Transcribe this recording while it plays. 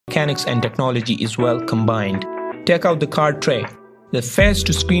mechanics and technology is well combined. Take out the card tray. The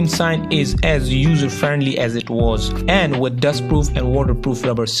face-to-screen sign is as user-friendly as it was, and with dustproof and waterproof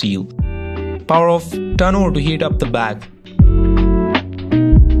rubber seal. Power off, turn over to heat up the back.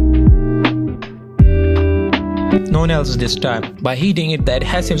 No nails this time. By heating it, the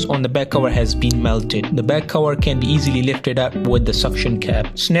adhesives on the back cover has been melted. The back cover can be easily lifted up with the suction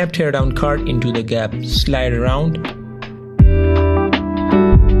cap. Snap teardown card into the gap. Slide around.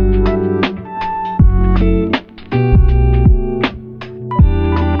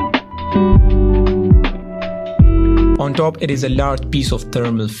 On top, it is a large piece of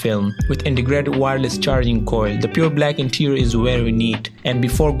thermal film with integrated wireless charging coil. The pure black interior is very neat. And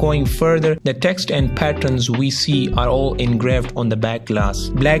before going further, the text and patterns we see are all engraved on the back glass.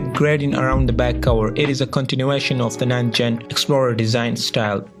 Black grading around the back cover. It is a continuation of the 9th Gen Explorer design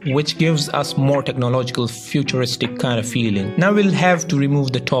style, which gives us more technological, futuristic kind of feeling. Now we'll have to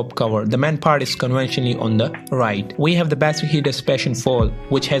remove the top cover. The main part is conventionally on the right. We have the battery heat dissipation foil,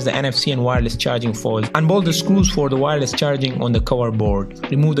 which has the NFC and wireless charging foils. Unbolt the screws for the wireless charging on the cover board.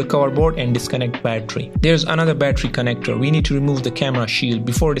 Remove the cover board and disconnect battery. There's another battery connector. We need to remove the camera shield.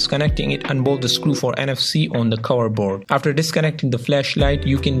 Before disconnecting it, unbolt the screw for NFC on the cover board. After disconnecting the flashlight,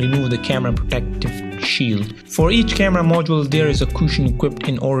 you can remove the camera protective shield. For each camera module, there is a cushion equipped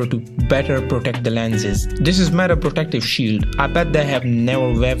in order to better protect the lenses. This is metal protective shield. I bet they have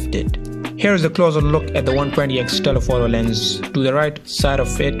never weaved it. Here is a closer look at the 120x telephoto lens. To the right side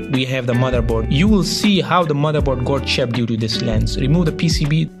of it, we have the motherboard. You will see how the motherboard got shaped due to this lens. Remove the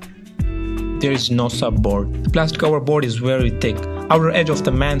PCB. There is no subboard. The plastic cover board is very thick. Outer edge of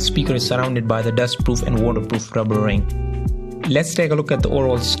the main speaker is surrounded by the dustproof and waterproof rubber ring. Let's take a look at the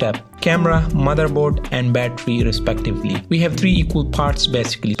overall step. Camera, motherboard and battery respectively. We have 3 equal parts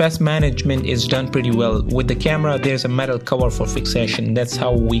basically. Space management is done pretty well. With the camera, there's a metal cover for fixation. That's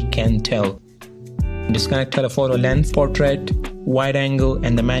how we can tell. Disconnect telephoto lens, portrait, wide angle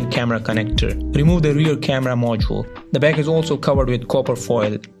and the main camera connector. Remove the rear camera module. The back is also covered with copper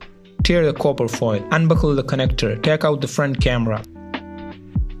foil. Tear the copper foil. Unbuckle the connector. Take out the front camera.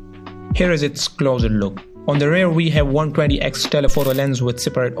 Here is its closer look. On the rear, we have 120x telephoto lens with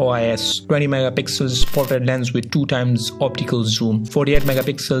separate OIS, 20 megapixels portrait lens with 2x optical zoom, 48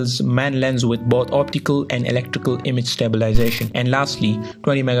 megapixels main lens with both optical and electrical image stabilization, and lastly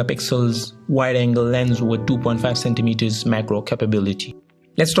 20 megapixels wide angle lens with 2.5 centimeters macro capability.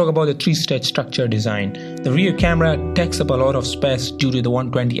 Let's talk about the 3-stage structure design. The rear camera takes up a lot of space due to the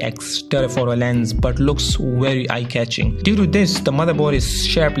 120x telephoto lens but looks very eye-catching. Due to this, the motherboard is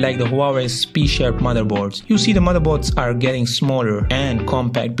shaped like the Huawei's P-shaped motherboards. You see the motherboards are getting smaller and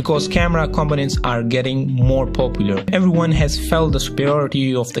compact because camera components are getting more popular. Everyone has felt the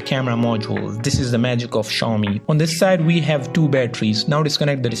superiority of the camera module. This is the magic of Xiaomi. On this side, we have 2 batteries. Now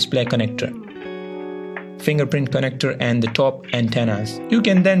disconnect the display connector, fingerprint connector and the top antennas. You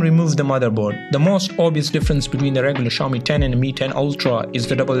can then remove the motherboard. The most obvious difference between the regular Xiaomi 10 and the Mi 10 Ultra is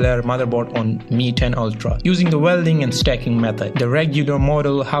the double layer motherboard on Mi 10 Ultra using the welding and stacking method. The regular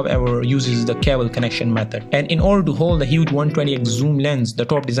model, however, uses the cable connection method. And in order to hold the huge 120x zoom lens, the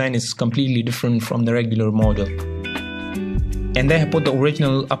top design is completely different from the regular model. And they have put the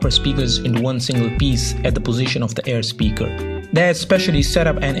original upper speakers into one single piece at the position of the air speaker. They have specially set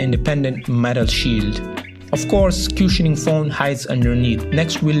up an independent metal shield. Of course, cushioning foam hides underneath.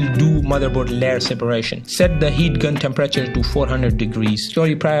 Next, we'll do motherboard layer separation. Set the heat gun temperature to 400 degrees.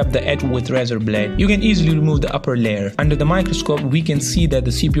 Slowly pry up the edge with razor blade. You can easily remove the upper layer. Under the microscope, we can see that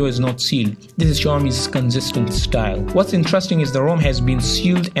the CPU is not sealed. This is Xiaomi's consistent style. What's interesting is the ROM has been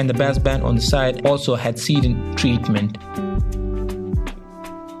sealed and the baseband on the side also had sealing treatment.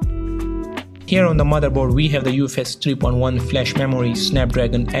 Here on the motherboard, we have the UFS 3.1 flash memory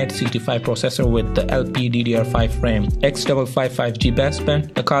Snapdragon 865 processor with the LPDDR5 RAM, X555G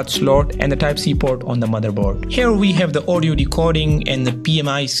baseband, the card slot, and the Type-C port on the motherboard. Here we have the audio decoding and the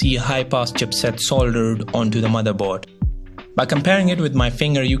PMIC high-pass chipset soldered onto the motherboard. By comparing it with my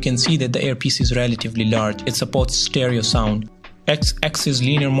finger, you can see that the earpiece is relatively large. It supports stereo sound. X-axis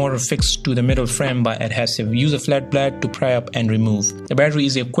linear motor fixed to the middle frame by adhesive. Use a flat blade to pry up and remove. The battery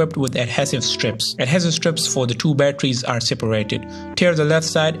is equipped with adhesive strips. Adhesive strips for the 2 batteries are separated. Tear the left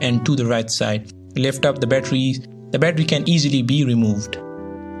side and to the right side. Lift up the battery. The battery can easily be removed.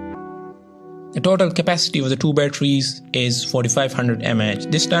 The total capacity of the two batteries is 4500 mAh.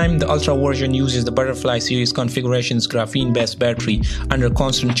 This time the Ultra version uses the Butterfly series configuration's graphene-based battery under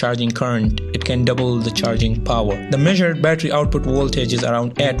constant charging current. It can double the charging power. The measured battery output voltage is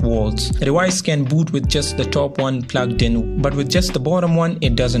around 8 volts. The device can boot with just the top one plugged in, but with just the bottom one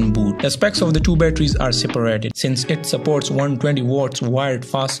it doesn't boot. The specs of the two batteries are separated since it supports 120 watts wired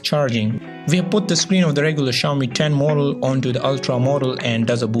fast charging. We have put the screen of the regular Xiaomi 10 model onto the Ultra model and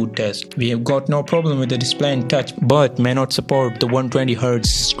does a boot test. We have got no problem with the display and touch, but may not support the 120Hz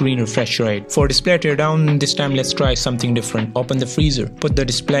screen refresh rate. For display teardown, this time let's try something different. Open the freezer, put the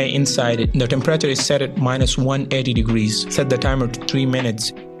display inside it. The temperature is set at -180 degrees. Set the timer to 3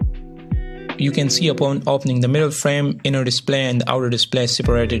 minutes. You can see upon opening the middle frame, inner display and the outer display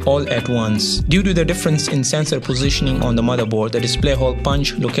separated all at once. Due to the difference in sensor positioning on the motherboard, the display hole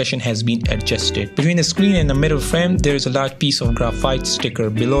punch location has been adjusted. Between the screen and the middle frame, there is a large piece of graphite sticker.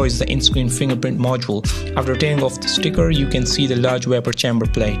 Below is the in-screen fingerprint module. After taking off the sticker, you can see the large vapor chamber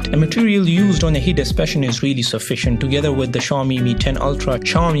plate. The material used on the heat dissipation is really sufficient. Together with the Xiaomi Mi 10 Ultra,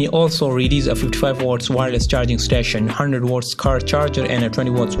 Xiaomi also released a 55 watts wireless charging station, 100 watts car charger and a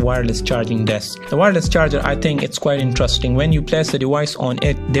 20 watts wireless charging desk. The wireless charger, I think it's quite interesting. When you place the device on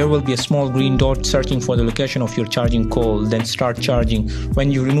it, there will be a small green dot searching for the location of your charging coil, then start charging.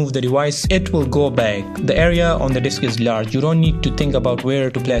 When you remove the device, it will go back. The area on the disk is large. You don't need to think about where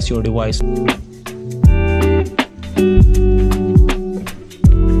to place your device.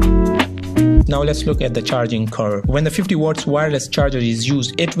 Now let's look at the charging curve. When the 50 watts wireless charger is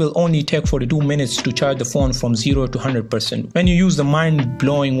used, it will only take 42 minutes to charge the phone from 0 to 100%. When you use the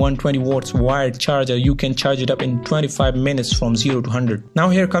mind-blowing 120 watts wired charger, you can charge it up in 25 minutes from 0 to 100. Now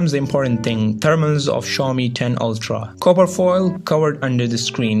here comes the important thing, thermals of Xiaomi 10 Ultra. Copper foil covered under the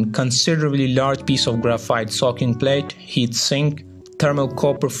screen, considerably large piece of graphite soaking plate, heat sink, thermal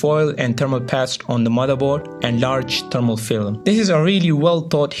copper foil and thermal paste on the motherboard, and large thermal film. This is a really well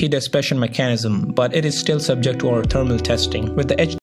thought heat dissipation mechanism, but it is still subject to our thermal testing. With the